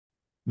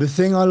The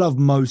thing I love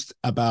most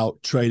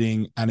about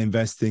trading and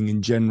investing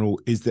in general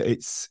is that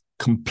it's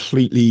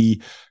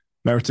completely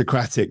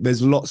meritocratic.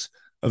 There's lots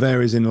of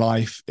areas in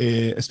life,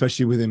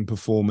 especially within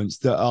performance,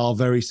 that are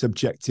very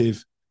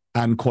subjective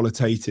and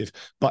qualitative.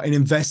 But in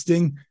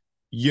investing,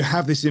 you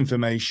have this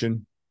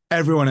information,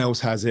 everyone else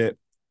has it.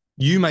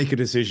 You make a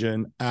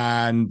decision,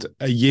 and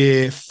a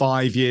year,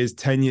 5 years,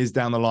 10 years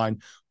down the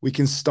line, we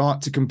can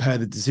start to compare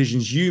the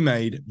decisions you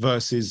made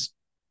versus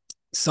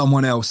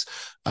someone else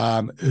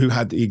who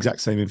had the exact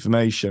same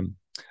information.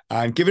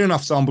 And given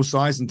enough sample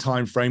size and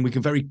time frame, we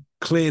can very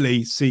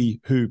clearly see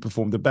who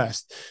performed the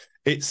best.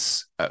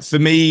 It's, for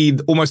me,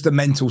 almost a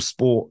mental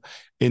sport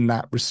in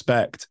that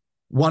respect.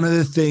 One of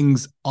the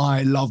things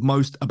I love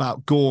most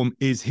about Gorm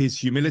is his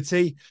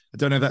humility. I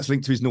don't know if that's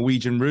linked to his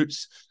Norwegian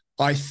roots.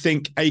 I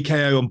think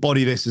AKO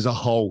embody this as a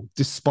whole,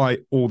 despite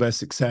all their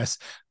success.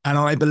 And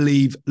I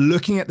believe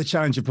looking at the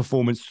challenge of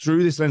performance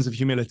through this lens of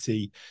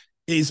humility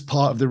is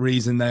part of the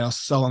reason they are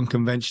so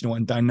unconventional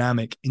and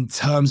dynamic in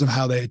terms of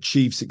how they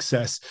achieve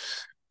success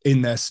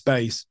in their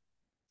space.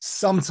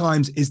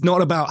 Sometimes it's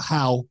not about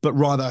how, but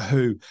rather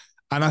who.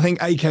 And I think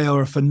AKO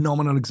are a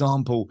phenomenal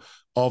example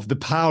of the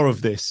power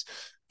of this.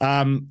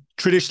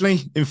 Traditionally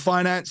in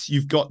finance,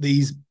 you've got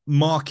these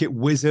market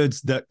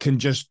wizards that can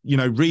just,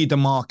 read the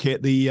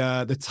market,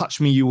 the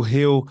touch me, you'll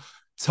heal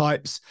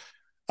types.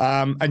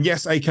 And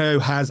yes,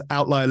 AKO has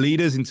outlier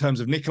leaders in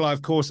terms of Nikolai,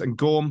 of course, and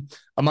Gorm,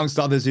 amongst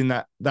others in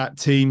that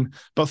team.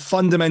 But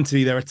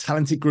fundamentally, they're a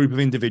talented group of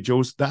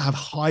individuals that have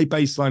high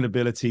baseline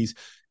abilities,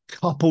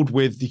 coupled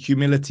with the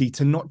humility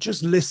to not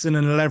just listen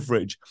and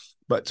leverage,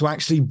 but to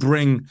actually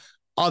bring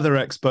other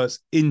experts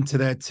into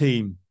their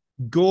team.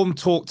 Gorm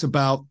talked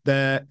about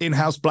their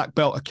in-house black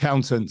belt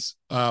accountants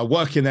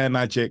working their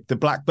magic, the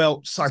black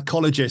belt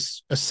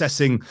psychologists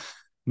assessing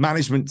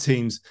management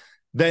teams,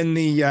 then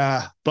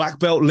the black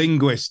belt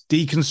linguists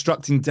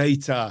deconstructing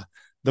data,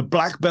 the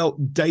black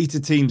belt data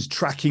teams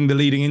tracking the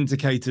leading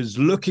indicators,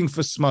 looking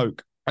for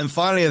smoke. And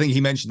finally, I think he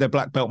mentioned their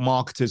black belt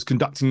marketers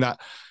conducting that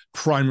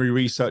primary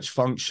research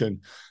function,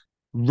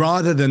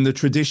 rather than the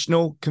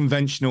traditional,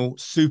 conventional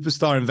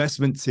superstar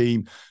investment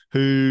team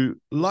who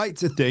like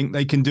to think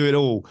they can do it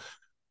all,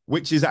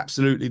 which is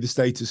absolutely the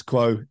status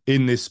quo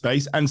in this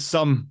space. And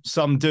some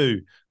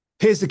do.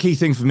 Here's the key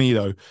thing for me,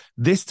 though.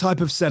 This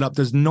type of setup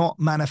does not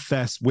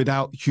manifest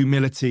without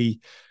humility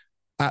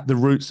at the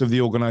roots of the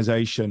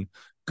organization.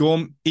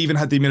 Gorm even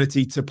had the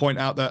humility to point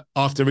out that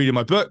after reading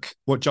my book,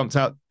 what jumped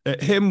out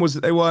at him was that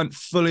they weren't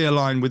fully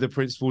aligned with the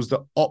principles that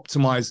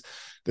optimize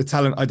the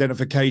talent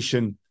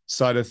identification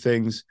side of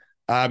things.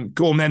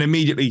 Gorm then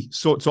immediately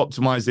sought to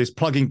optimize this,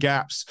 plugging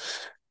gaps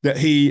that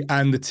he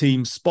and the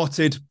team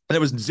spotted. There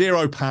was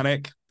zero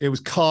panic. It was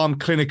calm,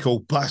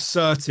 clinical, but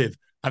assertive,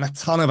 and a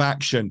ton of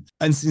action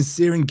and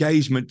sincere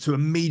engagement to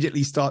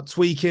immediately start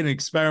tweaking and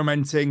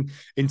experimenting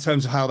in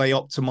terms of how they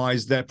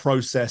optimize their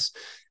process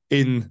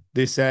in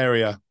this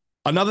area.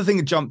 Another thing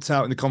that jumped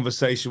out in the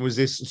conversation was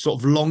this sort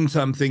of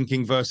long-term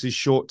thinking versus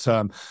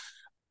short-term.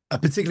 A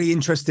particularly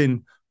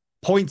interesting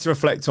point to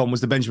reflect on was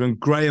the Benjamin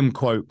Graham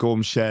quote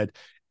Gorm shared.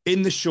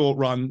 In the short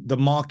run, the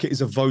market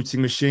is a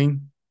voting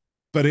machine,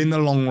 but in the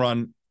long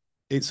run,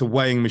 it's a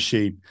weighing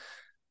machine.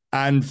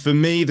 And for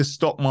me, the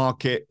stock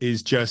market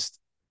is just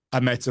a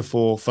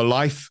metaphor for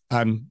life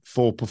and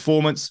for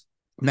performance.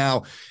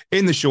 Now,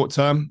 in the short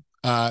term,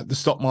 the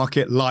stock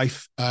market,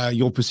 life,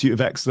 your pursuit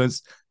of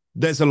excellence,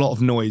 there's a lot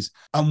of noise.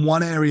 And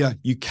one area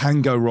you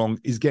can go wrong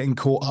is getting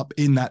caught up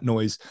in that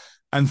noise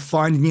and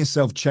finding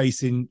yourself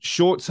chasing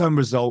short-term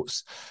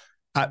results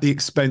at the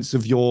expense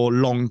of your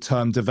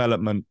long-term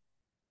development.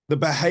 The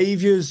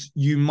behaviors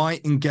you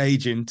might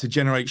engage in to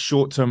generate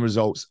short-term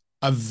results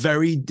are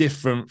very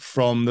different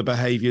from the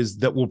behaviors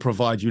that will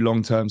provide you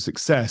long-term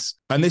success.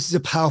 And this is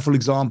a powerful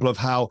example of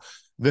how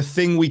the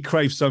thing we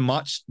crave so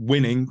much,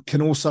 winning,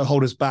 can also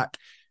hold us back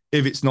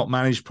if it's not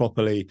managed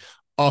properly.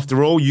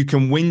 After all, you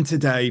can win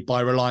today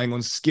by relying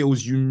on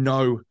skills you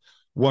know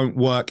won't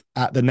work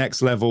at the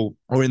next level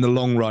or in the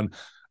long run.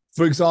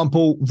 For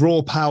example,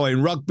 raw power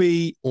in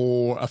rugby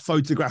or a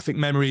photographic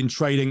memory in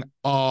trading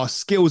are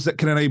skills that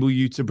can enable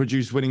you to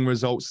produce winning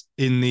results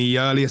in the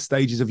earlier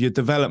stages of your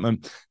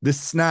development. The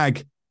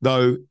snag,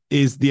 though,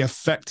 is the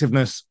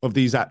effectiveness of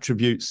these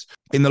attributes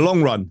in the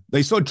long run.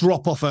 They sort of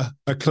drop off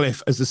a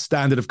cliff as the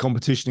standard of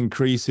competition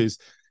increases.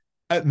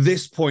 At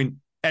this point,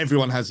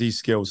 everyone has these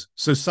skills.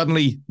 So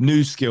suddenly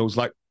new skills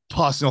like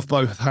passing off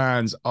both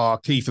hands are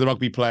key for the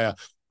rugby player,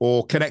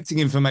 or connecting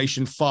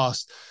information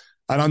fast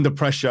and under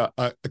pressure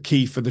are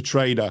key for the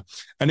trader.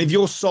 And if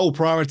your sole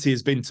priority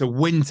has been to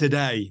win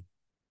today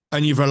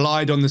and you've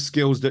relied on the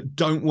skills that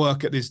don't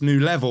work at this new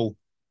level,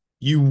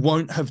 you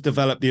won't have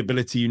developed the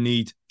ability you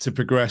need to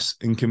progress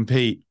and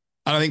compete.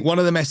 And I think one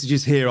of the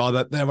messages here are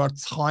that there are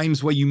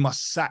times where you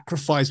must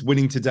sacrifice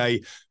winning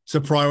today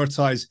to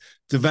prioritize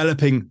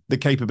developing the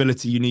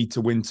capability you need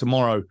to win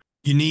tomorrow.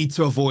 You need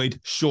to avoid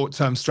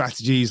short-term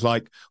strategies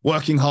like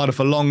working harder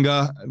for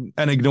longer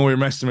and ignoring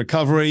rest and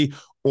recovery,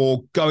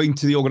 or going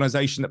to the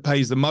organization that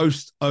pays the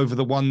most over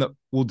the one that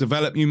will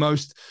develop you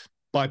most,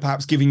 by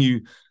perhaps giving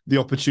you the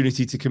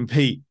opportunity to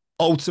compete.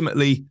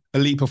 Ultimately,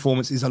 elite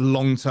performance is a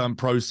long-term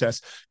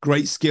process.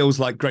 Great skills,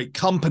 like great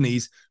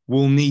companies,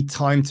 will need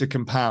time to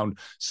compound.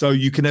 So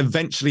you can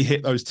eventually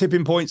hit those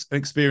tipping points and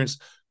experience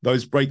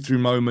those breakthrough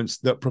moments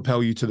that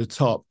propel you to the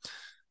top.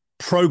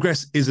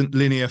 Progress isn't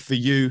linear for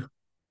you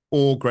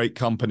or great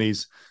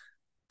companies.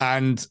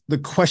 And the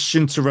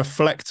question to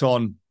reflect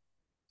on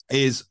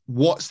is,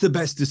 what's the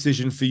best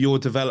decision for your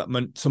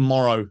development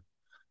tomorrow,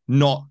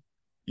 not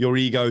your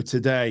ego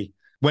today?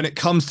 When it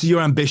comes to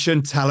your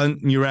ambition,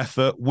 talent, and your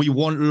effort, we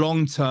want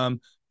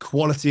long-term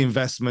quality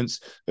investments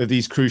of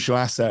these crucial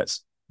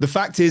assets. The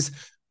fact is,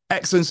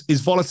 excellence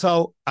is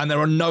volatile, and there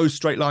are no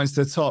straight lines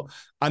to the top,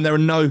 and there are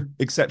no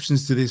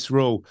exceptions to this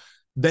rule.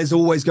 There's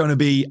always going to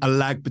be a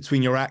lag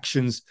between your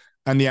actions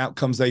and the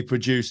outcomes they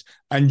produce.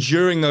 And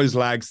during those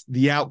lags,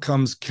 the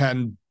outcomes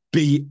can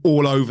be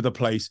all over the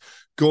place.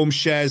 Gorm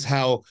shares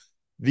how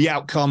the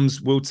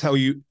outcomes will tell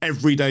you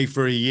every day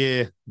for a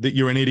year that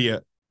you're an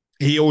idiot.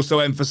 He also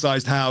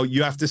emphasized how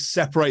you have to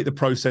separate the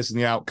process and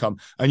the outcome,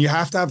 and you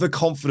have to have the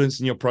confidence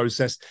in your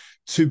process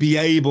to be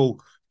able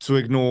to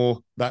ignore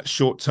that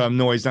short-term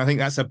noise. And I think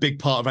that's a big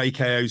part of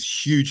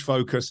AKO's huge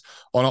focus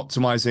on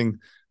optimizing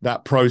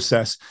that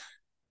process.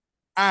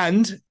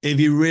 And if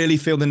you really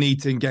feel the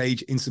need to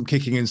engage in some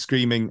kicking and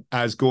screaming,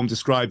 as Gorm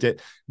described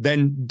it,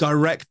 then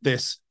direct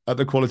this at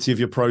the quality of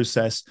your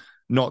process,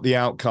 not the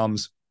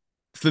outcomes.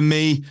 For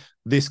me,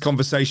 this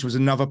conversation was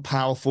another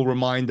powerful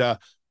reminder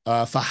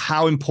for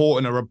how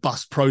important a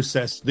robust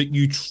process that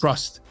you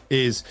trust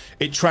is.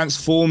 It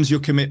transforms your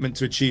commitment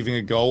to achieving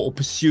a goal or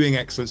pursuing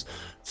excellence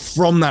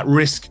from that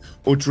risk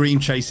or dream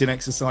chasing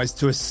exercise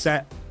to a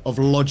set of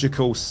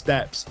logical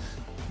steps.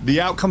 The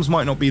outcomes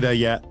might not be there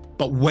yet,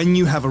 but when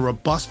you have a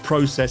robust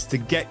process to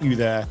get you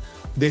there,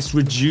 this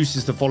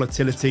reduces the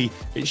volatility,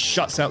 it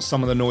shuts out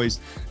some of the noise,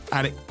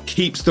 and it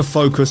keeps the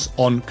focus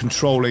on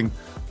controlling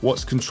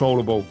what's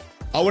controllable.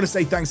 I want to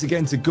say thanks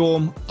again to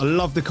Gorm. I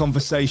love the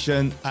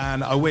conversation,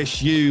 and I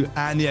wish you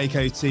and the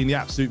AKO team the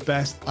absolute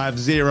best. I have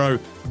zero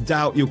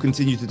doubt you'll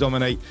continue to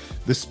dominate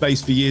the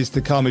space for years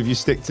to come if you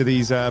stick to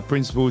these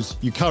principles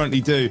you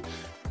currently do.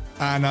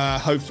 And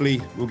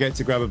hopefully we'll get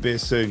to grab a beer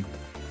soon.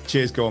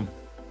 Cheers, Gorm.